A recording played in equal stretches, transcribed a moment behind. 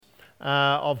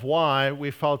of why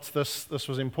we felt this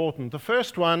was important. The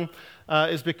first one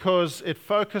is because it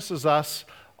focuses us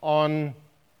on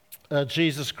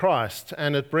Jesus Christ,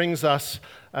 and it brings us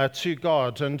to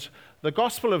God. And the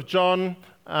Gospel of John,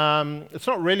 it's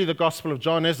not really the Gospel of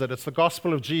John, is it? It's the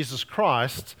Gospel of Jesus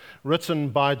Christ written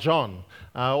by John.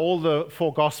 All the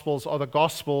four Gospels are the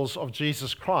Gospels of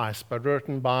Jesus Christ, but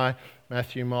written by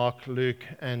Matthew, Mark, Luke,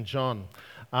 and John.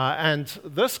 And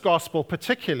this Gospel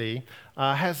particularly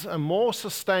has a more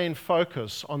sustained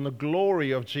focus on the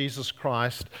glory of Jesus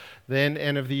Christ than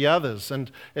any of the others.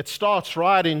 And it starts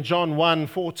right in John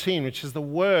 1:14, which is, "The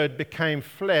Word became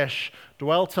flesh,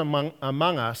 dwelt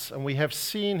among us, and we have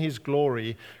seen his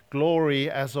glory, glory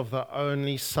as of the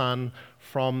only Son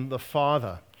from the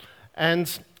Father."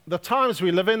 And the times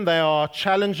we live in, they are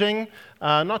challenging,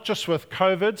 not just with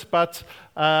COVID, but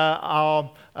our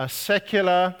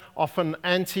secular, often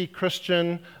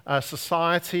anti-Christian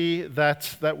society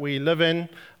that we live in.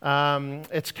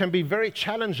 It can be very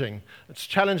challenging. It's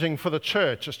challenging for the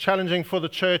church. It's challenging for the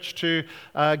church to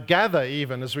gather,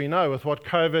 even, as we know, with what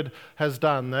COVID has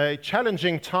done. They're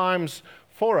challenging times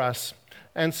for us.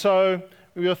 And so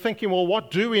we were thinking, well, what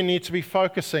do we need to be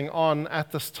focusing on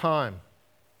at this time?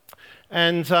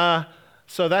 And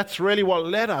so that's really what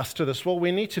led us to this. Well,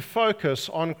 we need to focus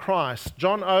on Christ.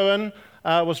 John Owen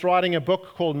was writing a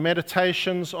book called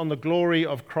Meditations on the Glory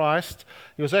of Christ.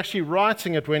 He was actually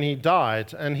writing it when he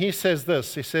died, and he says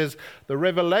this. He says, "The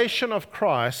revelation of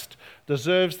Christ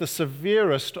deserves the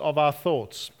severest of our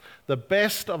thoughts, the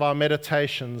best of our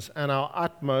meditations, and our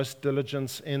utmost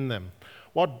diligence in them.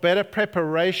 What better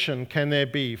preparation can there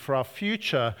be for our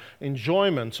future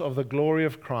enjoyment of the glory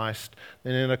of Christ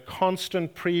than in a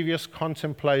constant previous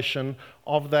contemplation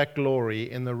of that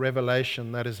glory in the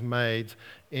revelation that is made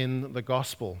in the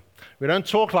gospel?" We don't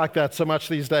talk like that so much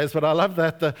these days, but I love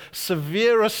that, the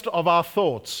severest of our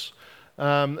thoughts.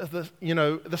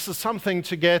 This is something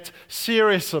to get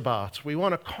serious about. We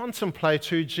want to contemplate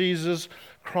who Jesus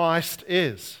Christ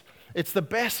is. It's the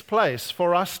best place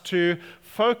for us to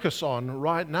focus on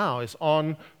right now, is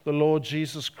on the Lord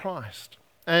Jesus Christ.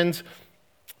 And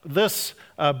this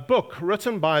book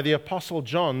written by the Apostle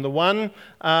John, the one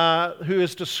who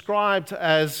is described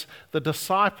as the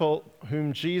disciple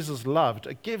whom Jesus loved,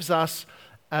 it gives us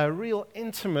a real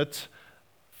intimate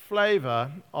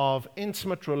flavor of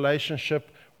intimate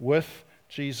relationship with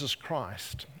Jesus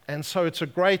Christ. And so it's a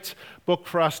great book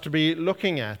for us to be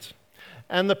looking at.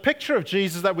 And the picture of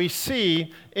Jesus that we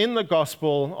see in the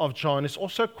Gospel of John is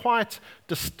also quite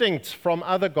distinct from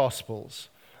other Gospels,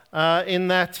 in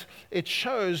that it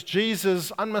shows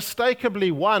Jesus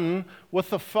unmistakably one with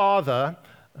the Father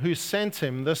who sent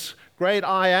him, this great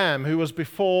I Am who was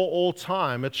before all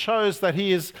time. It shows that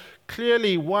he is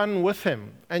clearly one with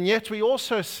him. And yet we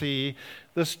also see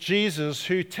this Jesus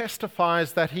who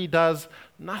testifies that he does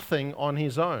nothing on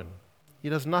his own. He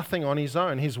does nothing on his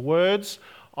own. His words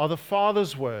are the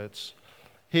Father's words.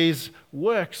 His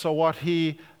works are what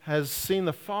he has seen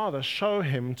the Father show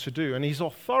him to do. And his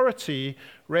authority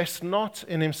rests not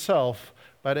in himself,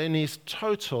 but in his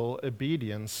total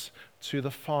obedience to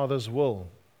the Father's will.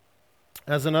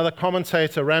 As another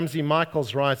commentator, Ramsey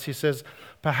Michaels, writes, he says,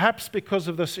 "Perhaps because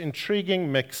of this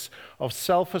intriguing mix of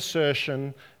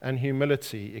self-assertion and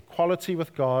humility, equality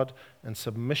with God and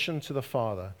submission to the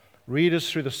Father, readers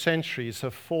through the centuries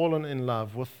have fallen in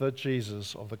love with the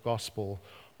Jesus of the Gospel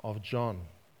of John."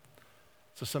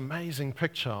 It's this amazing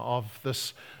picture of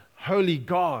this holy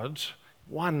God,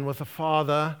 one with the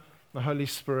Father, the Holy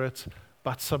Spirit,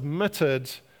 but submitted,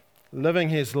 living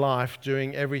his life,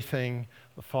 doing everything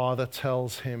the Father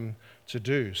tells him to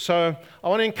do. So I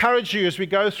want to encourage you as we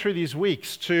go through these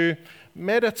weeks to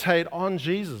meditate on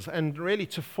Jesus and really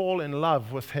to fall in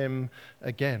love with him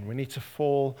again. We need to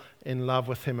fall in love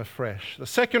with him afresh. The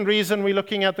second reason we're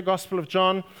looking at the Gospel of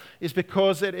John is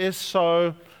because it is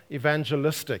so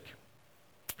evangelistic.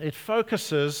 It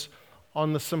focuses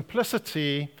on the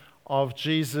simplicity of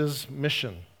Jesus'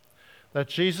 mission, that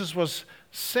Jesus was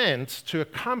sent to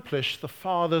accomplish the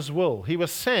Father's will. He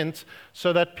was sent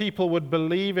so that people would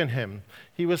believe in him.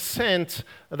 He was sent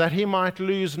that he might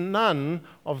lose none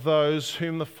of those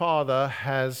whom the Father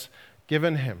has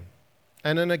given him.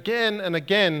 And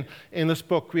again in this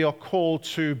book, we are called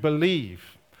to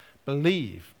believe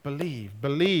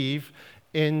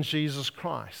in Jesus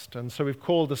Christ. And so we've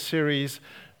called the series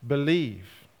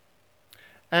Believe.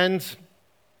 And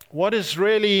what is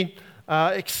really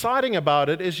exciting about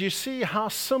it is you see how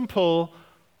simple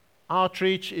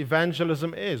outreach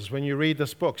evangelism is when you read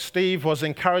this book. Steve was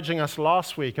encouraging us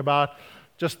last week about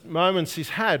just moments he's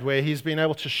had where he's been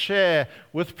able to share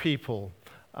with people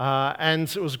And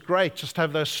it was great just to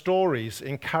have those stories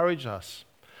encourage us.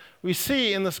 We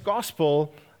see in this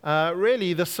gospel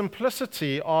really the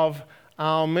simplicity of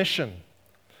our mission,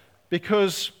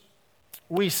 because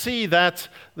we see that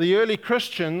the early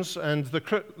Christians and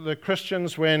the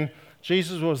Christians when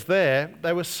Jesus was there,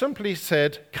 they were simply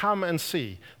said, come and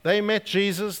see. They met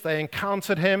Jesus, they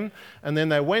encountered him, and then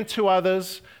they went to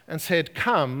others and said,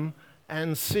 come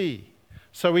and see.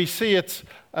 So we see it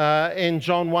in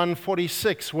John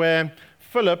 1:46, where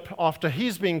Philip, after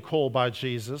he's been called by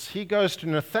Jesus, he goes to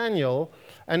Nathanael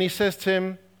and he says to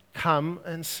him, come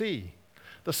and see.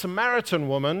 The Samaritan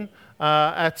woman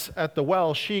at the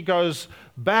well, she goes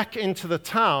back into the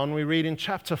town, we read in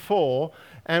chapter 4,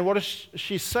 and what does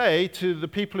she say to the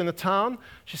people in the town?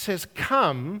 She says,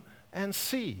 come and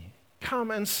see.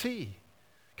 Come and see.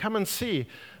 Come and see.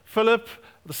 Philip,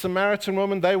 the Samaritan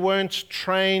woman, they weren't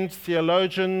trained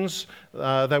theologians.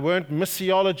 They weren't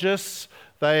missiologists.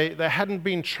 They hadn't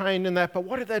been trained in that. But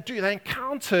what did they do? They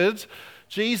encountered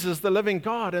Jesus, the living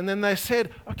God, and then they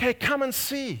said, okay, come and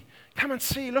see. Come and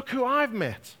see. Look who I've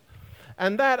met.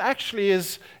 And that actually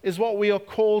is what we are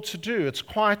called to do. It's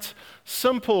quite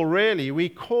simple, really. We're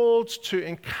called to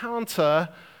encounter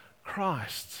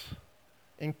Christ,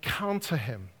 encounter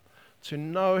him, to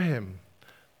know him,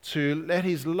 to let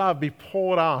his love be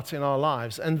poured out in our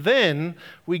lives. And then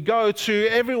we go to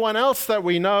everyone else that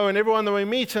we know and everyone that we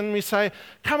meet and we say,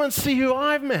 come and see who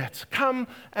I've met. Come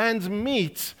and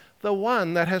meet the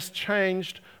one that has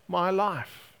changed my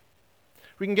life.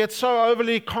 We can get so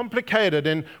overly complicated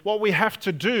in what we have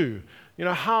to do. You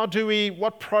know,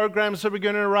 what programs are we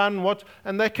going to run?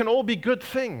 And they can all be good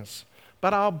things.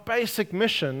 But our basic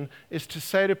mission is to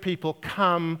say to people,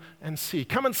 come and see.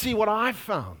 Come and see what I've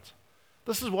found.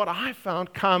 This is what I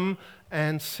found. Come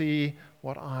and see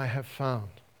what I have found.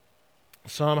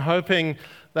 So I'm hoping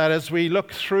that as we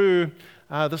look through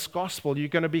this gospel, you're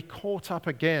going to be caught up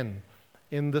again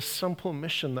in this simple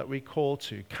mission that we call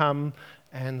to come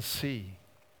and see.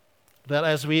 That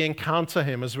as we encounter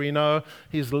him, as we know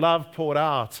his love poured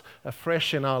out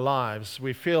afresh in our lives,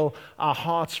 we feel our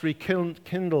hearts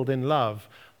rekindled in love,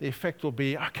 the effect will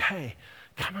be, okay,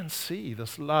 come and see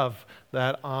this love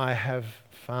that I have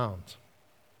found.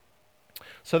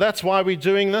 So that's why we're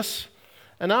doing this.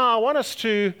 And now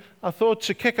I thought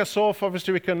to kick us off,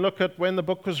 obviously we can look at when the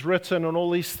book was written and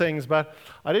all these things, but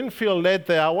I didn't feel led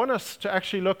there. I want us to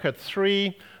actually look at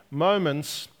 3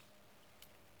 moments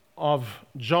of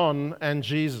John and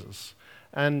Jesus,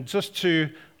 and just to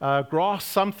grasp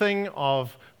something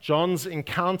of John's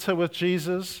encounter with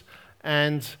Jesus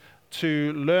and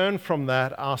to learn from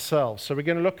that ourselves. So we're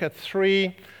going to look at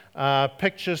 3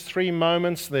 pictures, 3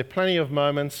 moments. There are plenty of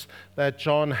moments that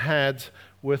John had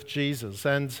with Jesus,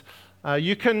 and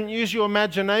you can use your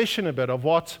imagination a bit of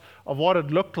what it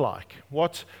looked like.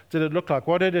 What did it look like?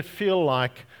 What did it feel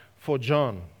like for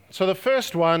John? So the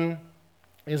first one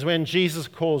is when Jesus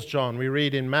calls John. We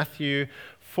read in Matthew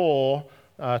 4,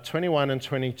 21 and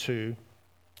 22.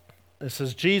 It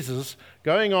says, Jesus,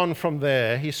 going on from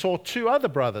there, he saw 2 other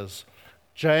brothers,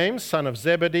 James, son of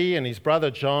Zebedee, and his brother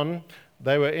John.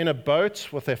 They were in a boat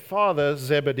with their father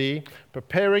Zebedee,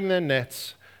 preparing their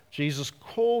nets. Jesus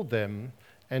called them,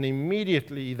 and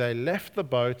immediately they left the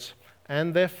boat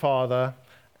and their father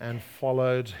and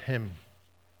followed him.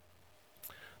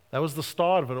 That was the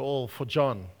start of it all for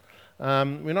John.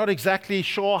 We're not exactly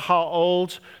sure how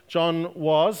old John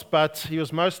was, but he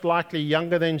was most likely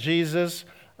younger than Jesus.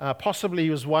 Possibly he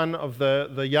was one of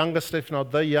the youngest, if not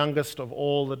the youngest, of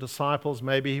all the disciples.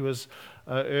 Maybe he was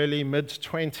early,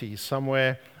 mid-20s,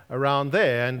 somewhere around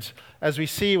there. And as we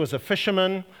see, he was a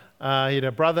fisherman. He had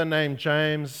a brother named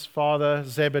James, father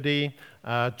Zebedee,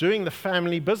 doing the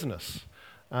family business.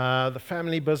 They're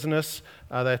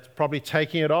probably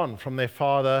taking it on from their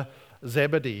father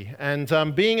Zebedee.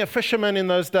 And being a fisherman in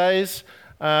those days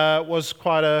was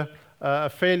quite a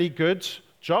fairly good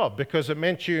job, because it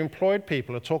meant you employed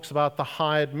people. It talks about the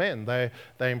hired men. They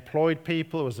employed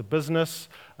people. It was a business,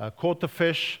 caught the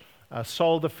fish,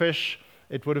 sold the fish.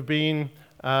 It would have been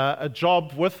a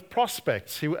job with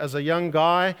prospects. As a young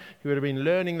guy, he would have been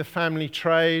learning the family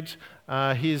trade.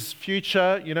 His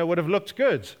future, would have looked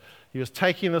good. He was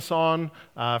taking this on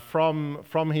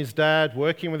from his dad,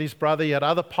 working with his brother. He had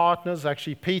other partners,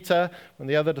 actually Peter and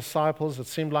the other disciples. It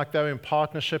seemed like they were in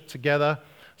partnership together.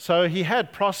 So he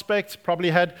had prospects, probably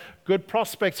had good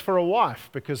prospects for a wife,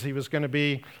 because he was going to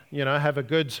be, have a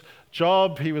good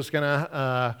job. He was going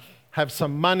to have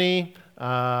some money,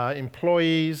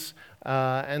 employees,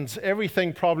 and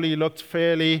everything probably looked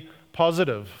fairly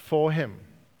positive for him.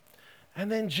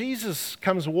 And then Jesus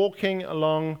comes walking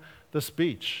along this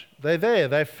beach. They're there.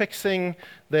 They're fixing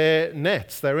their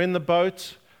nets. They're in the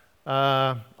boat.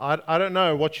 I don't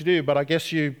know what you do, but I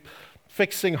guess you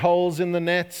fixing holes in the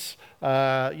nets.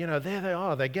 There they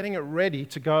are. They're getting it ready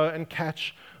to go and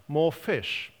catch more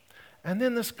fish. And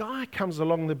then this guy comes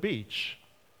along the beach.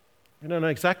 You don't know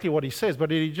exactly what he says, but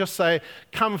he just say,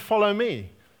 "Come follow me.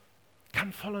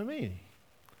 Come follow me."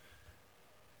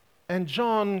 And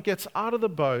John gets out of the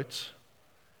boat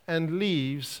and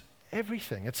leaves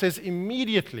everything. It says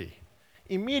immediately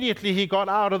he got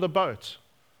out of the boat.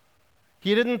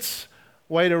 He didn't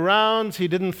wait around. He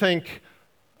didn't think,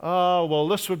 "Oh, well,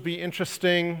 this would be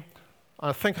interesting.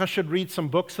 I think I should read some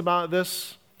books about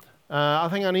this. I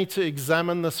think I need to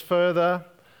examine this further."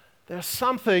 There's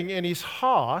something in his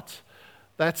heart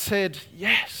that said,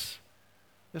 yes.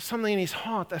 There's something in his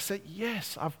heart that said,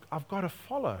 yes, I've got to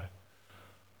follow.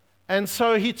 And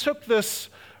so he took this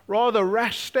rather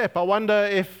rash step. I wonder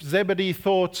if Zebedee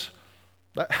thought,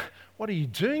 "What are you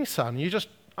doing, son?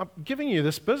 I'm giving you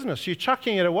this business. You're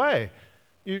chucking it away.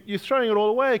 You're throwing it all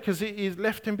away," because he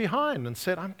left him behind and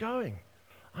said, I'm going.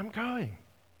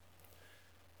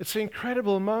 It's an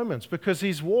incredible moment because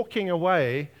he's walking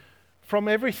away from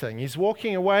everything. He's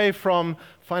walking away from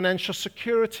financial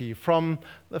security, from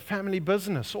the family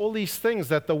business, all these things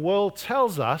that the world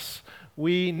tells us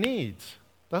we need,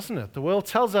 doesn't it? The world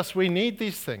tells us we need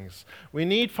these things. We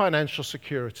need financial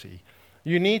security.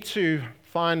 You need to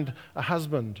find a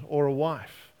husband or a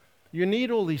wife. You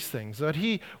need all these things. But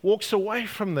he walks away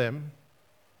from them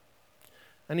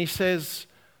and he says,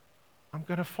 "I'm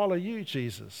going to follow you,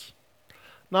 Jesus."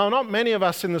 Now, not many of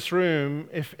us in this room,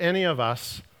 if any of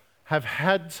us, have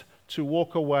had to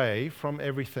walk away from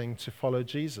everything to follow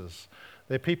Jesus.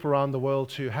 There are people around the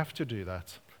world who have to do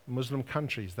that. Muslim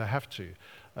countries, they have to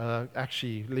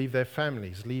actually leave their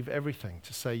families, leave everything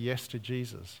to say yes to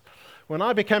Jesus. When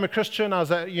I became a Christian, I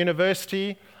was at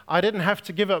university. I didn't have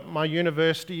to give up my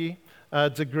university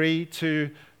degree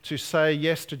to say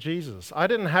yes to Jesus. I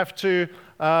didn't have to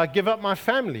give up my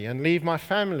family and leave my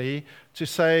family to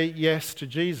say yes to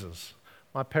Jesus.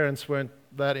 My parents weren't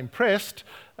that impressed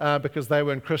because they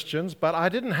weren't Christians, but I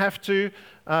didn't have to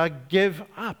give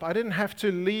up. I didn't have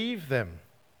to leave them.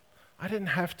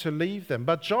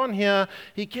 But John here,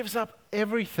 he gives up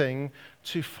everything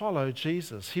to follow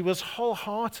Jesus. He was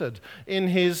wholehearted in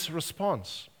his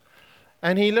response.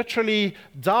 And he literally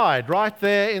died right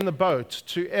there in the boat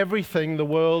to everything the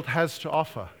world has to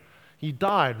offer. He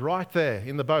died right there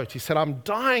in the boat. He said, "I'm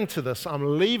dying to this.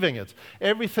 I'm leaving it.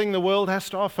 Everything the world has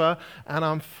to offer, and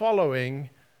I'm following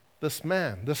this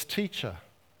man, this teacher."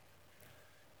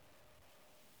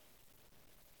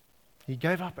 He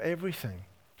gave up everything.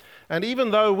 And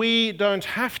even though we don't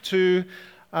have to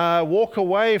walk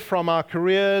away from our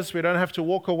careers, we don't have to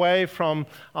walk away from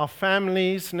our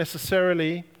families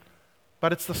necessarily,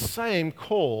 but it's the same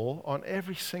call on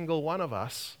every single one of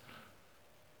us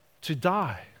to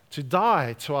die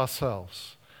to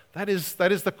ourselves. That is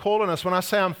the call on us. When I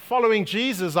say I'm following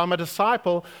Jesus, I'm a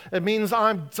disciple, it means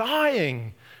I'm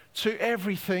dying to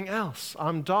everything else.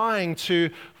 I'm dying to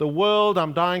the world.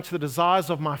 I'm dying to the desires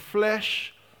of my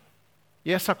flesh.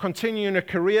 Yes, I continue in a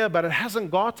career, but it hasn't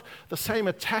got the same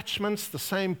attachments, the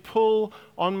same pull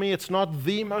on me. It's not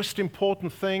the most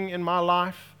important thing in my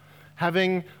life.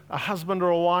 Having a husband or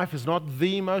a wife is not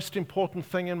the most important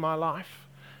thing in my life.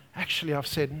 Actually, I've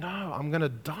said, no, I'm going to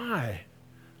die.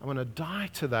 I'm going to die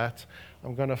to that.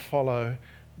 I'm going to follow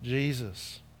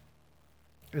Jesus.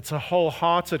 It's a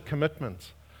wholehearted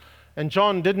commitment. And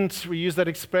John didn't, we use that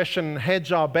expression,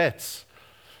 hedge our bets.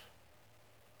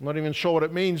 I'm not even sure what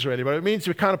it means really, but it means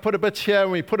we kind of put a bit here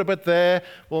and we put a bit there.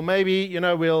 Well, maybe,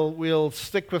 we'll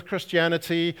stick with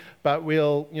Christianity, but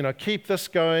we'll, keep this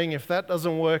going. If that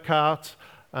doesn't work out,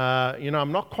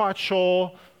 I'm not quite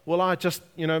sure. Will I just,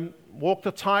 walk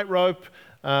the tightrope,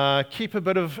 keep a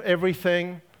bit of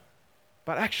everything?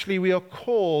 But actually, we are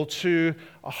called to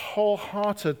a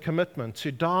wholehearted commitment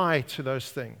to die to those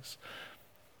things.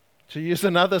 To use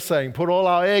another saying, put all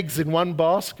our eggs in one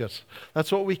basket.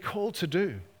 That's what we're called to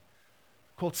do.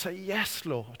 Called to say, yes,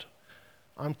 Lord,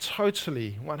 I'm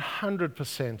totally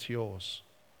 100% yours.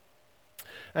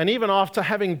 And even after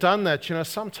having done that,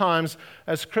 sometimes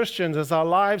as Christians, as our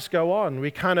lives go on,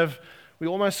 we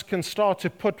almost can start to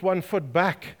put one foot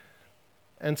back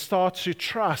and start to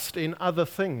trust in other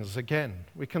things again.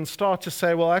 We can start to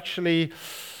say, well, actually,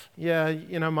 I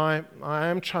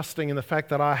am trusting in the fact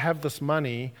that I have this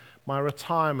money, my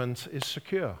retirement is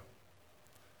secure.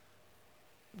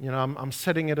 I'm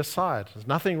setting it aside. There's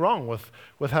nothing wrong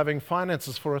with having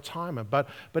finances for retirement, but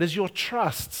is your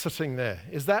trust sitting there?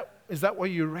 Is that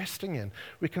what you're resting in?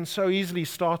 We can so easily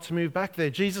start to move back there.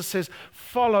 Jesus says,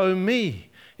 follow me.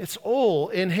 It's all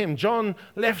in him. John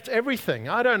left everything.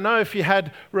 I don't know if he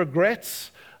had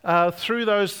regrets through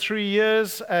those 3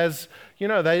 years, as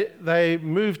they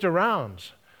moved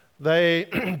around. They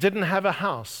didn't have a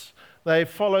house. They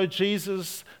followed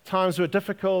Jesus. Times were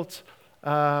difficult.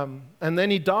 And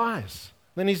then he dies.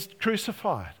 Then he's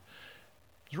crucified.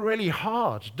 It's really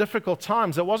hard, difficult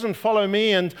times. It wasn't follow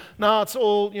me and now it's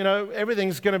all,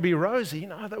 everything's going to be rosy.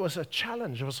 No, there was a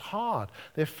challenge. It was hard.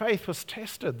 Their faith was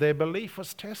tested. Their belief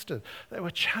was tested. They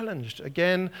were challenged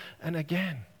again and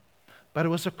again. But it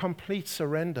was a complete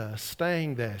surrender,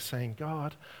 staying there, saying,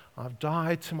 God, I've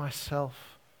died to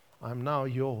myself. I'm now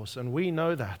yours. And we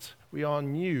know that. We are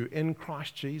new in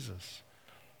Christ Jesus.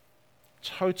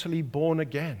 Totally born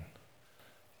again.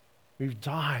 We've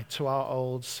died to our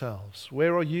old selves.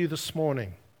 Where are you this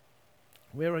morning?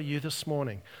 Where are you this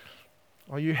morning?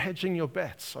 Are you hedging your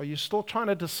bets? Are you still trying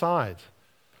to decide?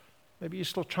 Maybe you're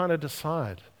still trying to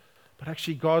decide. But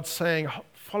actually God's saying,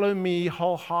 follow me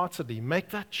wholeheartedly. Make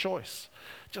that choice.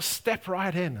 Just step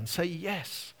right in and say,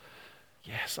 yes.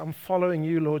 Yes, I'm following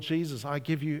you, Lord Jesus. I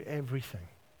give you everything.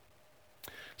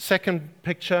 Second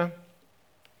picture,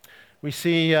 we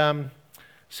see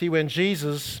when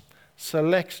Jesus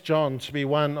selects John to be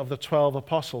one of the 12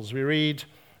 apostles. We read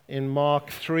in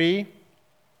Mark 3.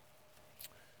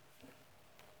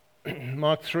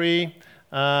 Mark 3,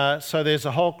 so there's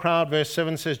a whole crowd. Verse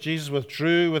 7 says, Jesus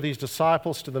withdrew with his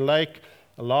disciples to the lake.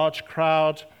 A large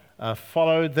crowd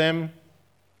followed them.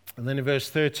 And then in verse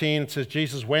 13 it says,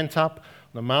 Jesus went up on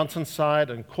the mountainside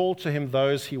and called to him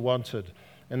those he wanted.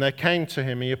 And they came to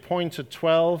him. He appointed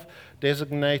 12,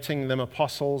 designating them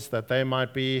apostles, that they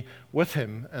might be with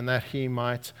him and that he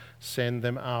might send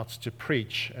them out to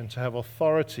preach and to have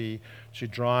authority to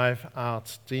drive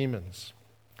out demons.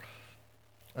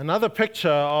 Another picture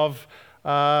of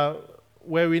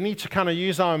where we need to kind of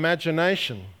use our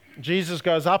imagination. Jesus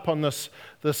goes up on this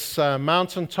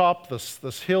mountaintop,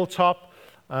 this hilltop,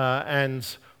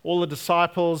 and all the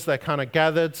disciples, they kind of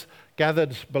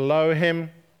gathered below him.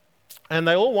 And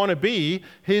they all want to be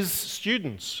his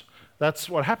students. That's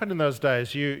what happened in those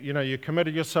days. You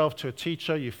committed yourself to a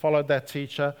teacher. You followed that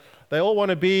teacher. They all want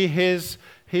to be his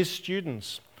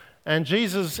students. And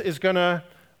Jesus is going to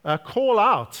call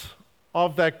out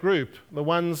of that group the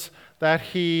ones that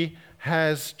he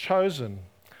has chosen.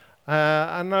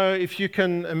 I don't know if you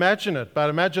can imagine it, but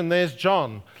imagine there's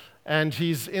John. And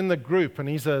he's in the group. And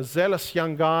he's a zealous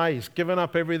young guy. He's given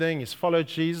up everything. He's followed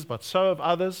Jesus, but so have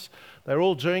others. They're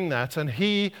all doing that, but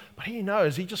he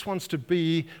knows he just wants to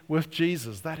be with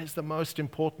Jesus. That is the most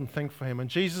important thing for him. And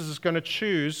Jesus is going to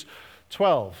choose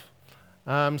 12.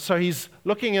 So he's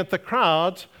looking at the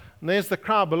crowd, and there's the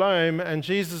crowd below him, and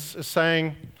Jesus is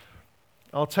saying,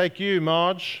 I'll take you,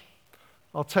 Marge.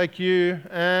 I'll take you,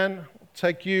 Anne. I'll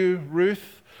take you,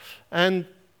 Ruth. And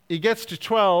he gets to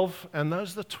 12, and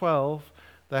those are the 12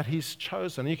 that he's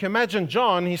chosen. You can imagine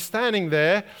John, he's standing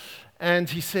there, and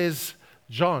he says,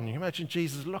 John, you imagine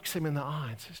Jesus looks him in the eye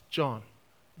and says, John,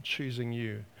 I'm choosing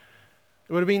you.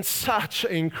 It would have been such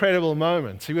an incredible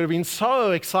moment. He would have been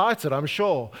so excited, I'm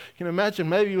sure. You can imagine,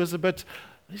 maybe he was a bit,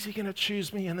 is he going to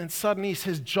choose me? And then suddenly he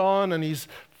says, John, and his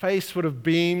face would have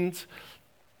beamed.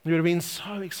 He would have been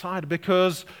so excited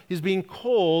because he's been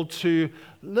called to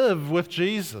live with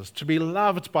Jesus, to be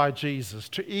loved by Jesus,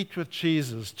 to eat with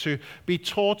Jesus, to be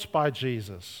taught by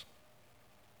Jesus.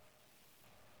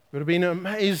 It would have been an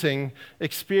amazing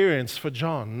experience for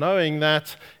John, knowing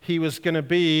that he was going to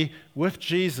be with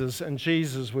Jesus and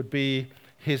Jesus would be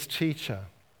his teacher.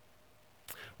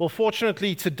 Well,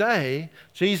 fortunately today,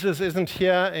 Jesus isn't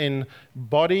here in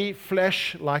body,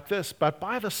 flesh like this, but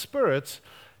by the Spirit,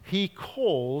 he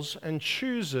calls and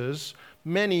chooses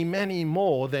many, many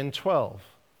more than 12.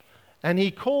 And he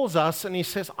calls us and he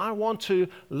says, I want to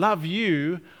love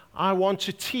you. I want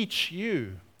to teach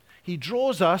you. He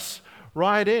draws us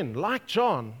right in, like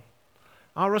John.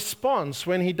 Our response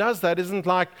when he does that isn't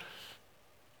like,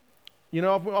 we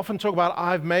often talk about,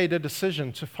 I've made a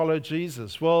decision to follow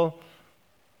Jesus. Well,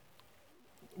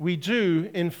 we do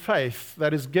in faith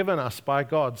that is given us by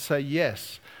God say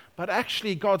yes. But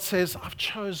actually God says, I've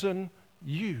chosen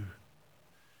you.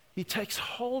 He takes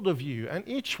hold of you. And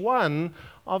each one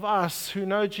of us who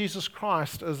know Jesus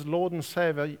Christ as Lord and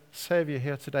Savior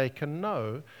here today can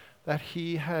know that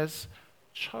he has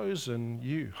chosen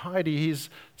you. Heidi, he's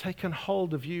taken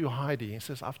hold of you, Heidi. He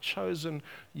says, I've chosen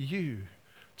you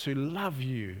to love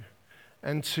you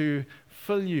and to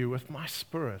fill you with my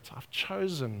Spirit. I've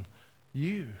chosen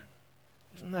you.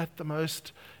 Isn't that the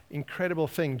most incredible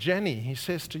thing? Jenny, he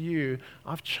says to you,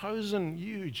 I've chosen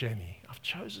you, Jenny. I've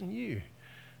chosen you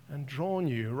and drawn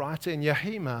you. Right in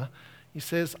Yahima, he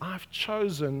says, I've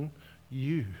chosen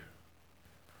you.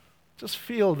 Just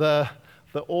feel the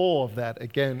awe of that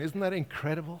again. Isn't that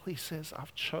incredible? He says,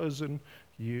 I've chosen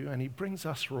you. And he brings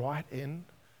us right in.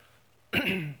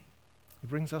 He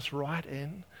brings us right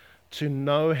in to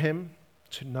know him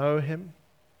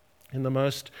in the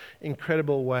most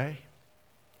incredible way.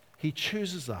 He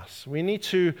chooses us. We need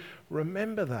to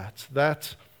remember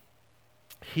that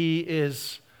he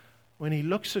is, when he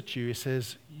looks at you, he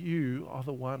says, you are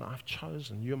the one I've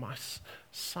chosen. You're my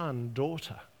son,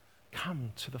 daughter.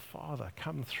 Come to the Father.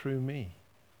 Come through me.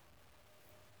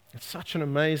 It's such an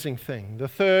amazing thing. The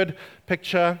third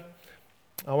picture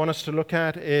I want us to look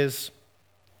at is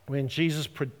when Jesus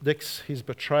predicts his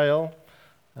betrayal.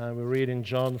 We read in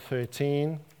John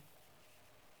 13.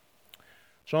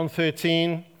 John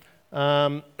 13.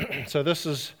 So this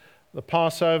is the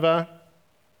Passover.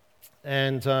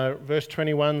 And verse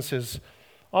 21 says,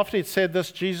 after he'd said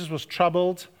this, Jesus was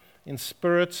troubled in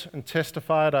spirit and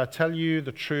testified, I tell you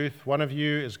the truth, one of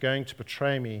you is going to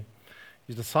betray me.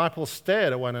 His disciples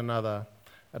stared at one another,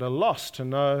 at a loss to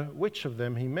know which of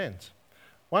them he meant.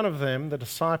 One of them, the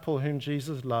disciple whom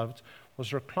Jesus loved,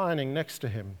 was reclining next to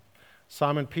him.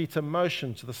 Simon Peter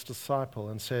motioned to this disciple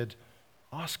and said,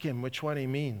 ask him which one he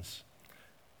means.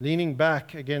 Leaning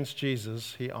back against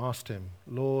Jesus, he asked him,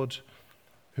 Lord,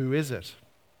 who is it?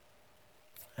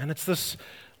 And it's this,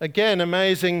 again,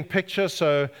 amazing picture.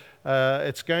 So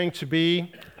it's going to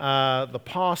be the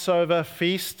Passover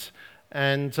feast,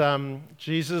 and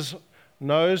Jesus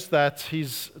knows that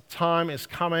his time is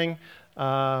coming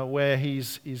where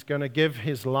he's going to give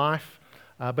his life.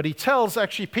 But he tells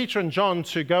actually Peter and John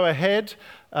to go ahead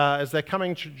as they're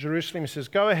coming to Jerusalem. He says,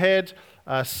 go ahead,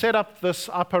 set up this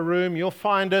upper room. You'll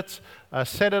find it.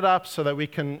 Set it up so that we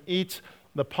can eat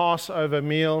the Passover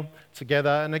meal together.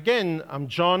 And again,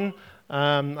 John,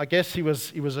 I guess he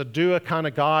was a doer kind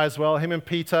of guy as well. Him and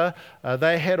Peter,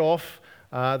 they head off.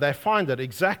 They find it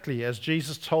exactly as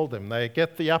Jesus told them. They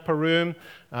get the upper room.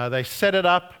 They set it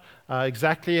up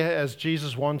exactly as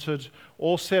Jesus wanted,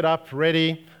 all set up,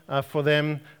 ready for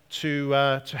them to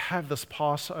have this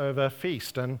Passover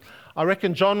feast. And I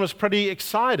reckon John was pretty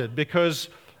excited because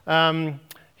they're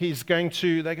going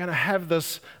to have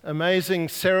this amazing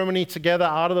ceremony together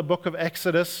out of the book of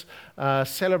Exodus,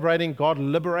 celebrating God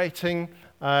liberating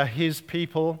his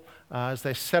people as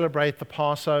they celebrate the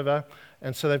Passover.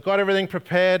 And so they've got everything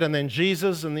prepared, and then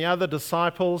Jesus and the other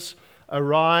disciples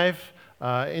arrive,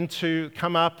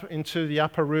 come up into the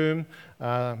upper room.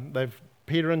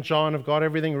 Peter and John have got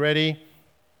everything ready.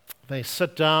 They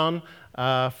sit down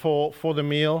for the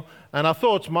meal. And I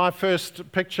thought my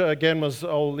first picture, again, was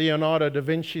old Leonardo da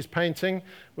Vinci's painting,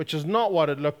 which is not what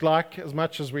it looked like, as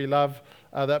much as we love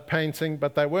that painting.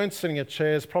 But they weren't sitting at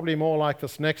chairs, probably more like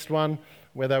this next one,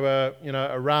 where they were,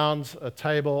 around a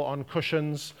table on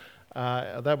cushions.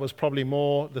 That was probably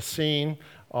more the scene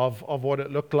of what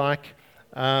it looked like,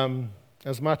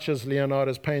 as much as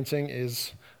Leonardo's painting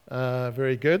is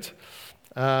very good.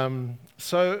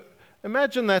 So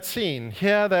imagine that scene.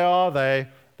 Here they are,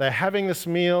 they're having this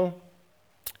meal,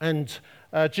 and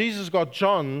Jesus got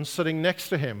John sitting next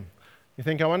to him. You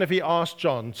think, I wonder if he asked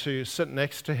John to sit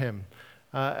next to him,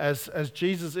 as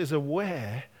Jesus is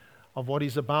aware of what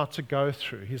he's about to go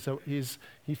through.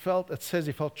 He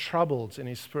felt troubled in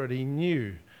his spirit. He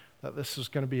knew that this was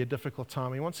going to be a difficult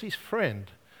time. He wants his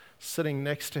friend sitting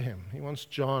next to him. He wants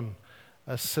John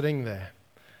sitting there,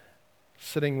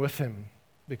 sitting with him,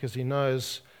 because he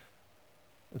knows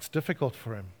it's difficult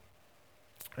for him.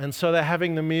 And so they're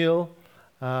having the meal.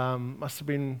 Must have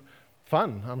been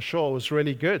fun. I'm sure it was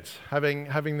really good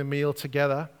having the meal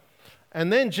together.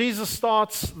 And then Jesus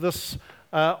starts this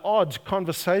odd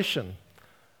conversation.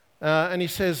 And he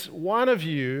says, one of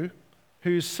you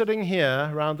who's sitting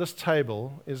here around this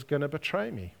table is going to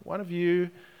betray me. One of you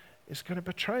is going to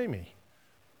betray me.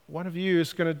 One of you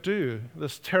is going to do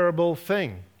this terrible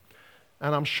thing.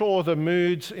 And I'm sure the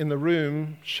mood in the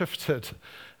room shifted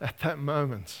at that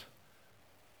moment.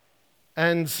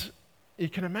 And you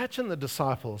can imagine the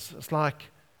disciples. It's like,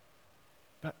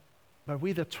 but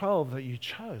we the 12 that you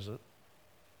chose.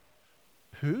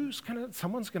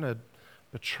 Someone's going to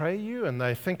betray you? And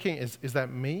they're thinking, is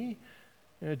that me?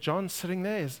 John's sitting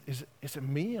there. Is it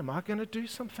me? Am I going to do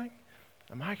something?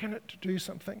 Am I going to do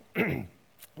something?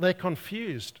 They're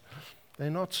confused.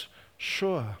 They're not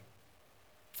sure.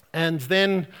 And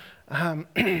then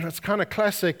it's kind of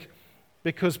classic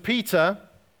because Peter,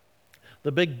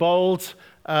 the big, bold,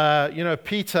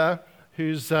 Peter,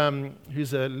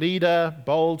 who's a leader,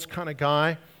 bold kind of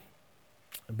guy.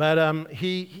 But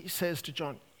he says to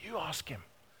John, you ask him.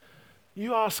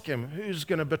 You ask him who's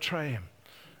going to betray him.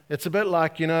 It's a bit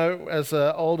like, as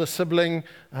an older sibling,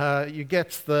 you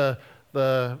get the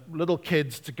little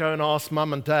kids to go and ask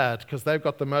mum and dad because they've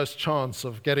got the most chance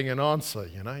of getting an answer.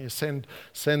 You send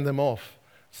them off.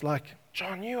 It's like,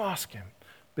 John, you ask him,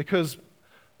 because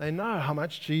they know how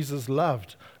much Jesus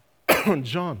loved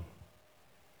John.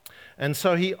 And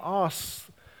so he asks,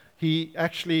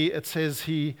 it says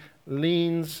he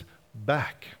leans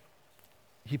back.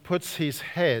 He puts his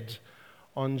head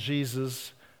on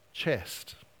Jesus'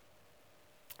 chest.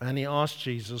 And he asks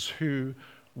Jesus, who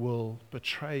will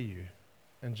betray you?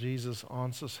 And Jesus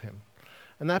answers him.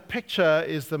 And that picture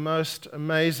is the most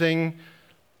amazing,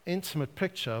 intimate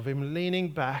picture of him leaning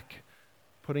back,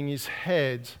 putting his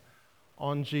head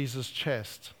on Jesus'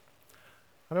 chest.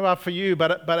 I don't know about for you,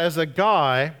 but as a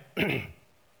guy,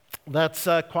 that's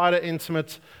quite an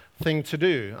intimate thing to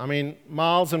do. I mean,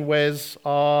 Miles and Wes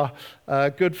are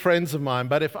good friends of mine,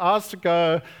 but if I was to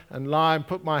go and lie and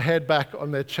put my head back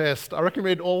on their chest, I reckon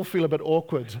we'd all feel a bit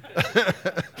awkward.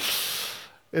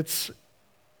 It's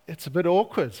a bit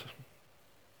awkward.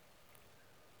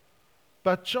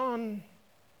 But John's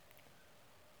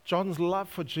love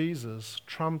for Jesus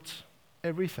trumped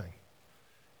everything.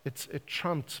 It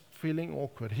trumped feeling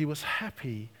awkward. He was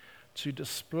happy to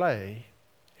display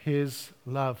his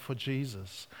love for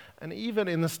Jesus. And even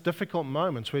in this difficult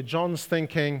moment where John's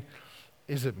thinking,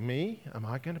 is it me? Am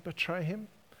I going to betray him?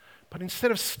 But instead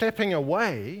of stepping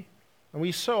away, and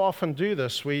we so often do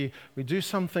this, we do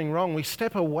something wrong, we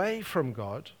step away from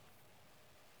God.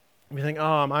 We think,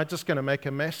 oh, am I just going to make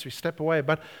a mess? We step away.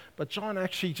 But John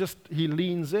actually he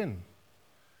leans in.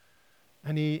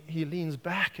 And he leans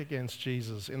back against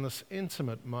Jesus in this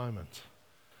intimate moment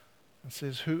and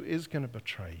says, who is going to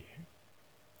betray you?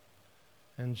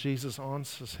 And Jesus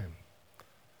answers him.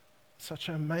 Such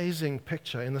an amazing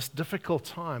picture. In this difficult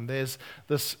time, there's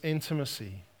this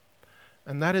intimacy.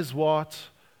 And that is what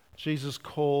Jesus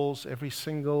calls every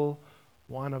single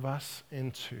one of us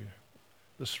into.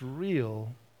 This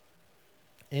real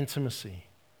intimacy.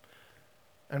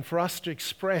 And for us to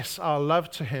express our love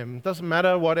to him, doesn't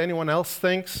matter what anyone else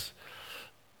thinks.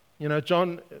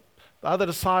 John, the other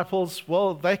disciples,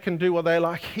 well, they can do what they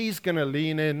like. He's going to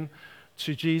lean in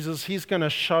to Jesus. He's going to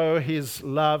show his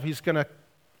love. He's going to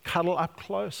cuddle up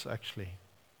close, actually.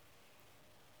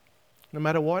 No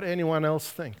matter what anyone else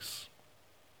thinks.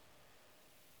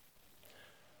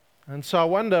 And so I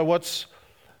wonder what's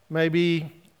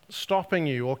maybe stopping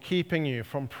you or keeping you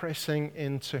from pressing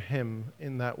into him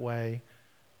in that way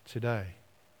today.